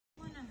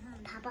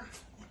他吧。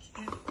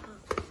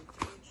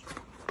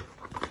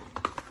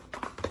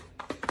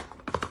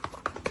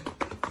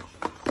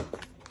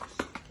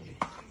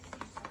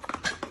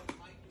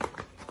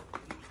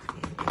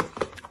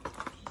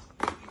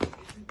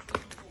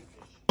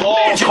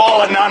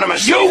Call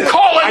anonymously. You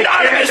call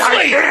anonymously!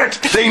 I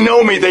can't. They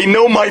know me. They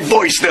know my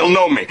voice. They'll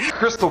know me.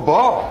 Crystal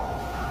ball.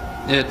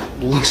 It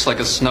looks like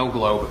a snow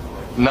globe.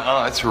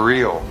 Nuh-uh, it's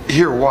real.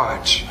 Here,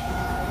 watch.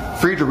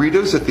 Free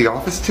Doritos at the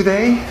office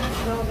today?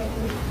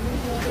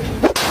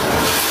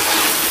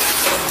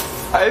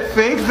 I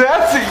think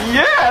that's a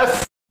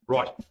yes!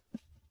 Right.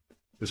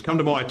 It's come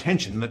to my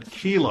attention that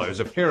kilos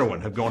of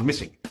heroin have gone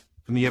missing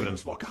from the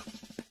evidence locker.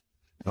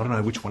 I don't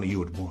know which one of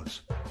you it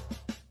was,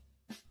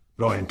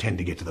 but I intend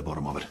to get to the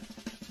bottom of it.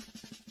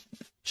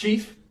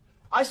 Chief,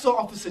 I saw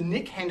Officer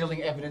Nick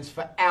handling evidence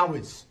for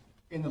hours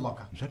in the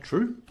locker. Is that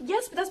true?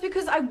 Yes, but that's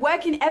because I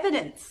work in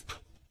evidence.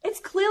 It's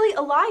clearly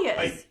Elias.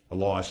 Hey,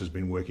 Elias has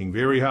been working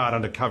very hard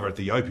undercover at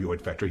the opioid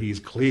factory. He is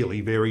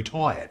clearly very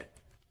tired.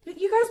 But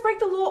you guys break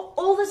the law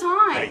all the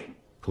time. Hey,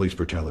 police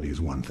brutality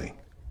is one thing.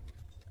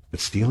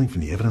 But stealing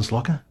from the evidence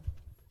locker?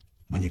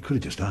 I mean, you could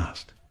have just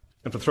asked.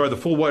 Have to throw the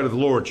full weight of the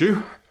law at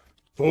you.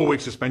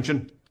 4-week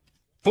suspension.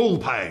 Full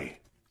pay.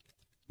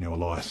 Now,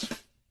 Elias,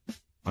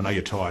 I know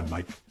you're tired,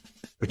 mate,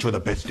 but you're the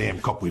best damn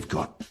cop we've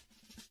got.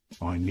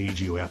 I need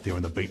you out there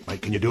on the beat,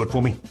 mate. Can you do it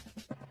for me?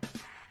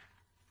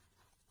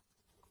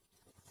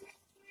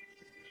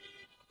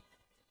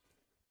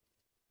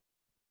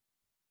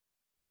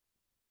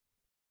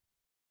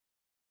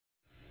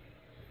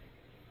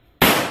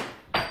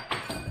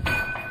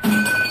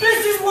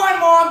 This is why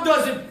Mom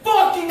doesn't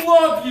fucking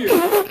love you!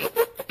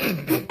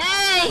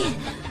 Hey!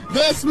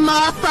 This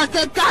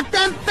motherfucker got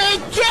them big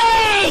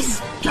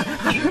G's!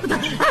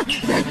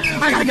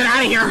 I gotta get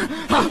out of here!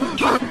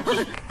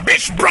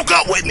 Bitch broke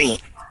up with me!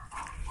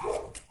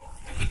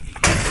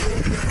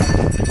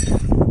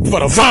 For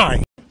the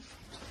vine.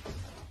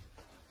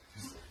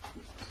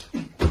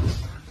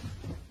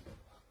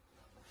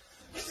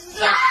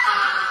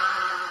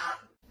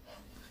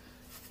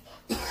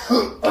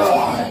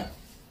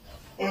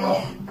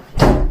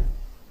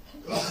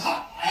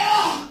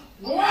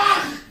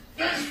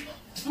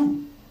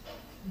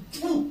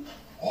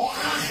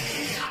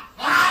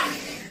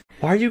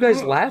 Why are you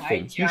guys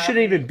laughing? You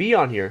shouldn't even be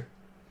on here.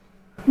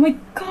 Oh my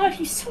god,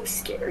 he's so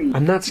scary.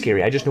 I'm not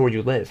scary. I just know where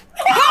you live.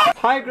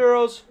 Hi,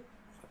 girls.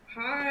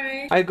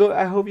 Hi. I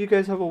hope you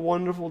guys have a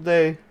wonderful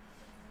day.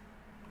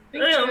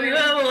 He's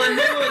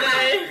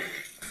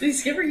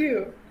scared for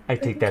you. I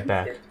take that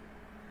back.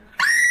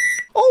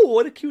 Oh,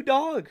 what a cute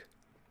dog.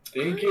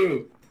 Thank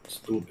you.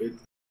 Stupid.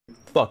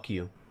 Fuck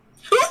you.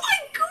 Oh my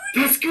god!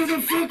 That scared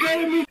the fuck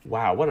out of me.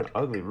 Wow, what an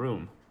ugly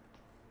room.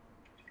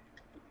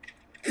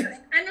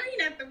 I know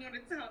you're not the one to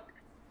talk.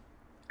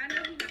 I know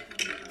you're not the one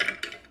to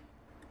talk.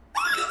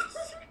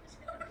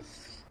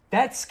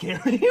 That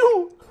scared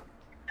you?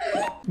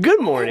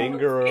 Good morning,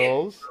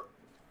 girls.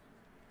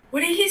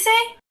 What did he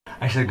say?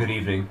 I said good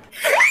evening.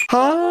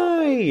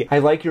 Hi! I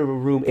like your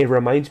room. It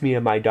reminds me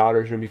of my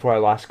daughter's room before I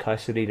lost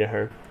custody to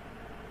her.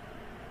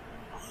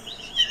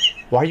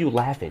 Why are you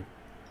laughing?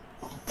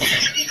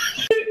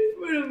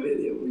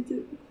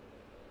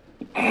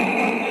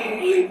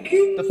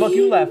 The fuck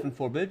you laughing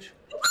for, bitch?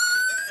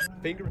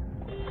 Finger.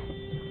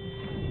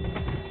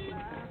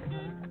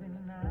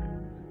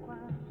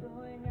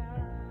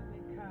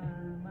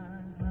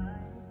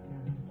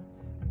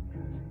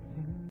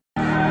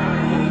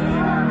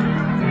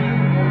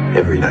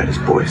 Every night is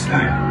boys'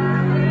 night.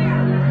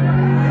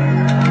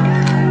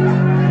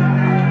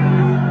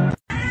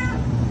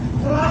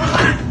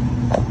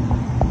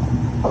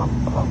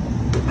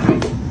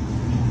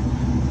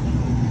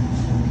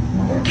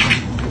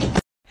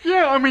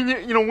 Yeah, I mean,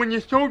 you know, when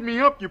you showed me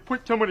up, you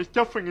put some of the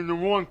stuffing in the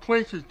wrong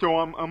places, so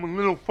I'm a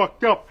little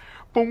fucked up.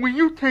 But will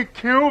you take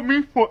care of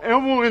me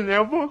forever and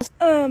ever?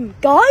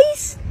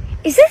 Guys?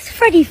 Is this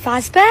Freddy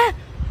Fazbear?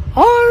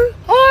 Arr!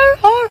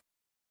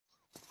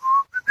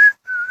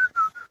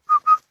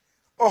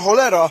 O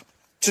cholera,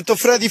 czy to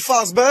Freddy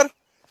Fazbear?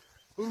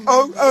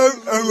 O,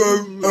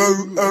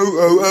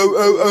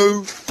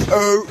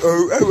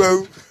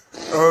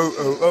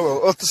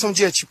 to są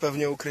dzieci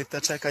pewnie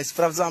ukryte. Czekaj,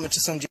 sprawdzamy, czy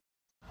są dzieci.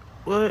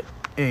 What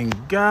in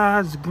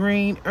God's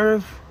green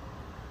earth?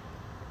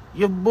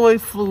 Your boy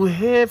flew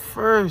head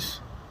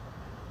first.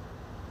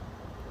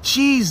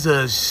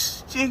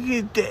 Jesus,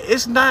 nigga,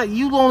 it's not,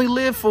 you only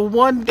live for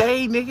one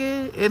day,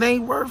 nigga. It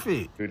ain't worth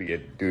it. Do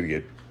it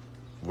again.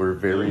 We're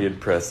very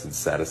impressed and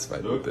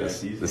satisfied with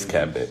this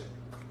cabinet.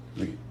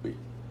 Wait.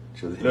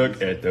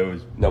 Look at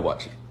those. Now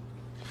watch it.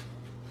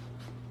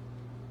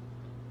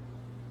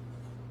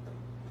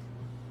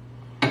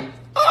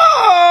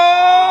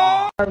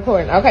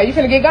 Recording. Okay, you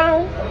finna get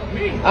gone?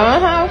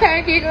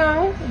 Okay, get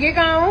gone. Get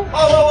gone.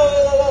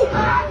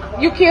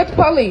 You killed the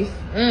police.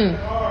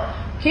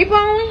 Keep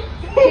on.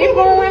 Keep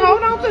on.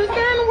 Hold on to the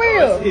steering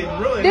wheel.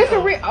 This a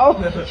real. Oh,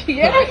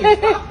 yeah.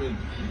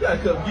 You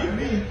gotta come get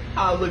me.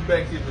 I'll look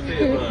back to you for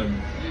dead behind me.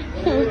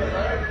 Hold on.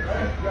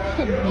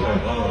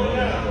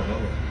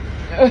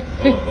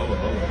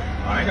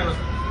 I Tráigalos.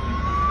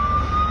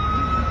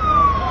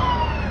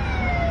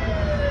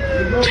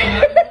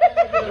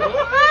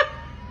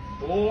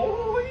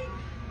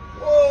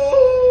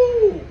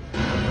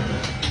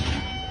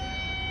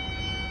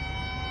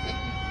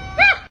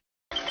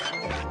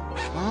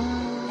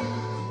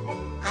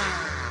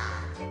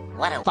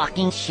 What a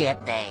fucking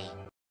shit day.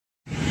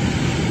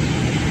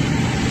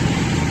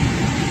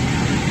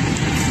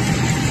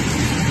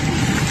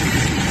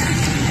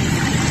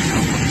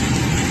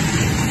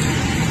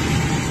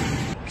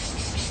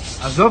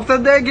 עזוב את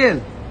הדגל!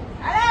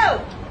 הלו!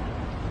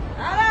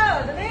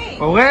 הלו, זה מי?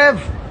 עורב!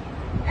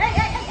 היי, היי,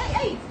 היי,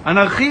 היי!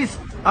 אנרכיסט!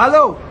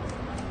 הלו!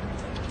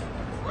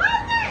 מה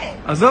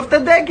זה? עזוב את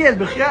הדגל,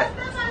 בחייאת!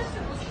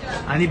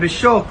 אני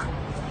בשוק!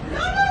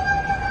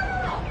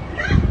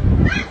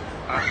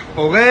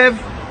 עורב!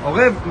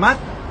 עורב! מה?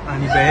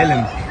 אני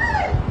בהלם.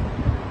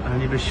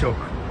 אני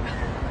בשוק.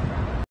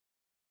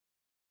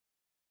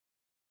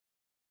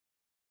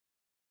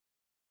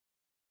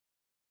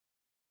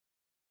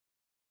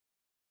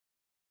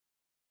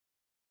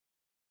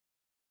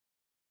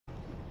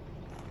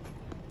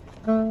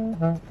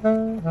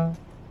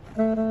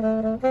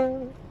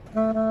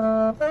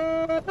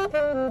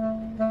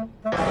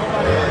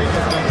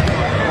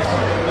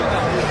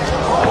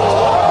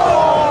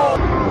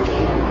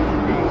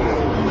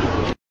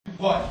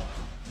 What?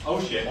 Oh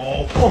shit.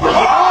 Oh.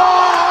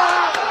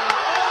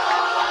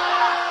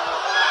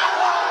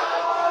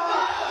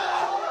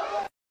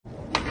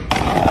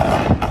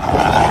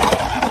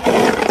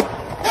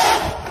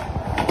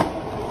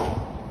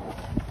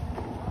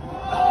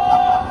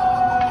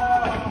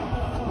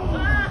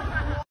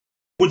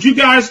 Would you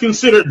guys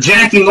consider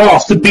jacking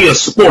off to be a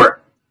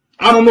sport?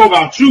 I don't know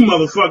about you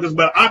motherfuckers,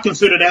 but I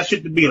consider that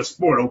shit to be a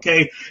sport,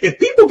 okay? If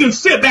people can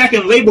sit back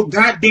and label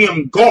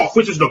goddamn golf,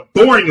 which is the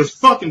boringest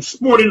fucking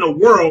sport in the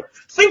world,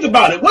 think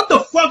about it. What the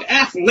fuck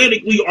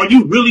athletically are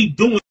you really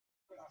doing?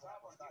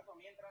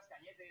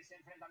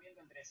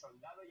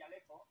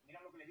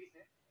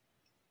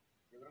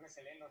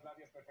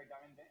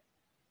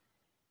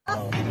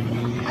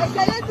 ¡Ay,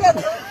 cállate!